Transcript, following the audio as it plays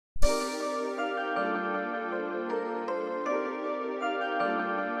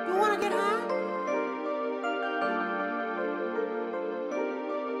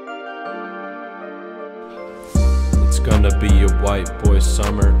gonna be a white boy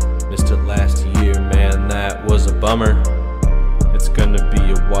summer. Missed it last year, man, that was a bummer. It's gonna be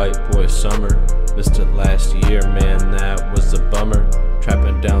a white boy summer. Missed it last year, man, that was a bummer.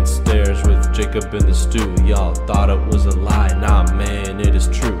 Trapping downstairs with Jacob in the stew. Y'all thought it was a lie, nah man, it is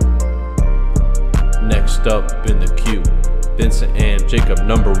true. Next up in the queue, Vincent and Jacob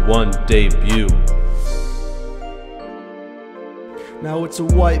 #1 debut. Now it's a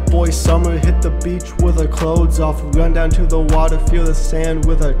white boy summer, hit the beach with our clothes off. Run down to the water, feel the sand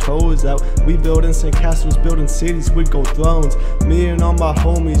with our toes out. We building sandcastles, building cities with gold thrones. Me and all my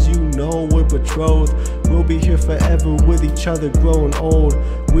homies, you know we're betrothed. We'll be here forever with each other, growing old.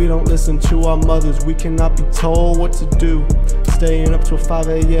 We don't listen to our mothers, we cannot be told what to do. Staying up till 5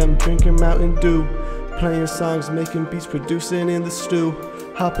 AM, drinking Mountain Dew. Playing songs, making beats, producing in the stew.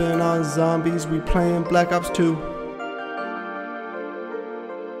 Hopping on zombies, we playing Black Ops 2.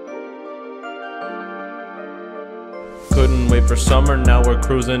 Couldn't wait for summer, now we're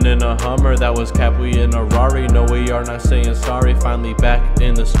cruising in a Hummer. That was Cap, we in a Rari, no we are not saying sorry. Finally back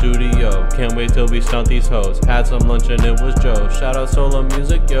in the studio, can't wait till we stunt these hoes. Had some lunch and it was Joe, shout out solo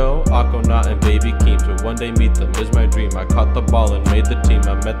music yo. Aquanaut and Baby Keem, to one day meet them is my dream. I caught the ball and made the team,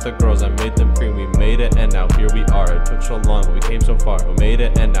 I met the girls, I made them cream. We made it and now here we are, it took so long but we came so far. We made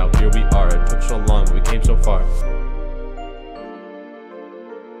it and now here we are, it took so long but we came so far.